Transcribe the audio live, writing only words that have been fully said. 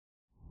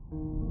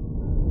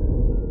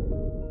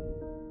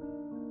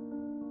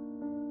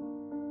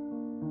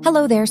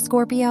Hello there,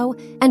 Scorpio,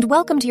 and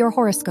welcome to your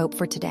horoscope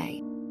for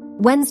today,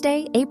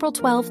 Wednesday, April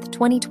 12th,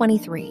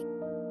 2023.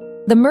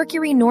 The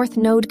Mercury North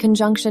Node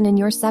conjunction in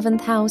your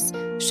 7th house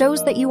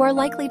shows that you are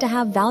likely to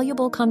have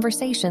valuable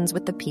conversations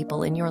with the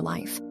people in your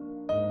life.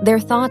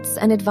 Their thoughts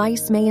and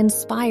advice may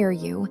inspire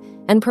you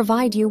and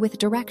provide you with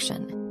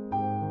direction.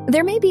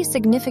 There may be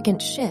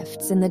significant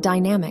shifts in the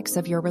dynamics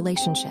of your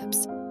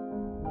relationships.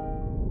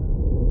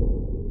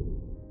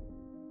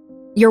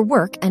 Your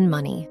work and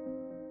money.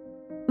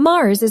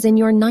 Mars is in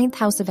your 9th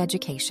house of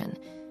education,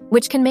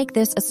 which can make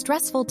this a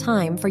stressful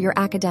time for your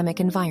academic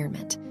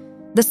environment.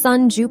 The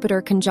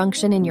Sun-Jupiter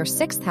conjunction in your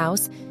 6th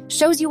house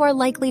shows you are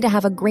likely to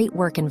have a great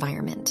work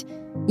environment.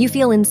 You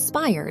feel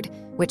inspired,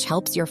 which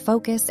helps your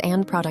focus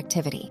and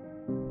productivity.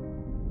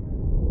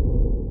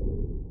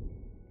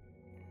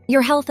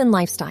 Your health and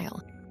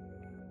lifestyle.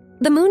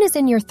 The Moon is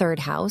in your 3rd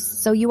house,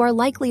 so you are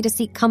likely to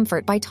seek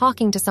comfort by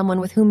talking to someone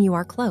with whom you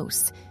are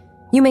close.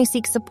 You may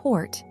seek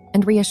support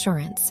and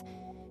reassurance.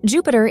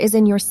 Jupiter is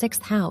in your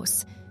 6th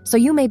house, so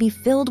you may be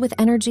filled with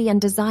energy and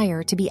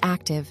desire to be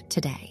active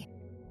today.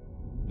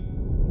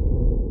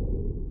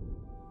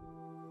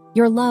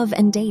 Your love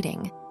and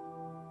dating.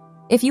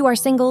 If you are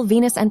single,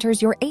 Venus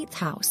enters your 8th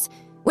house,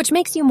 which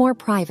makes you more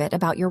private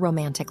about your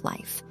romantic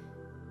life.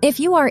 If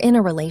you are in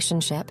a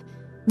relationship,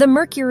 the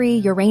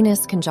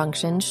Mercury-Uranus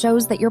conjunction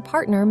shows that your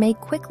partner may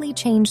quickly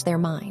change their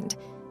mind,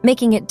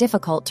 making it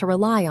difficult to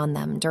rely on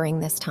them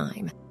during this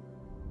time.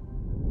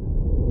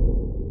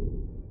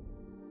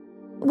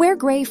 Wear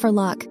gray for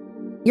luck.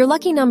 Your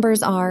lucky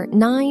numbers are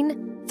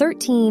 9,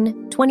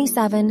 13,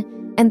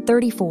 27, and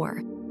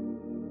 34.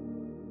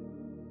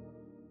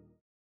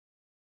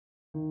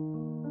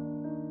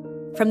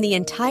 From the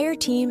entire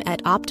team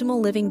at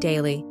Optimal Living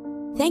Daily,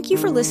 thank you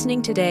for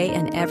listening today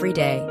and every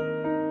day.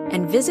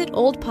 And visit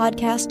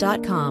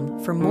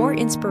oldpodcast.com for more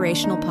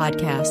inspirational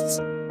podcasts.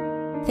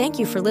 Thank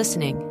you for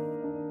listening.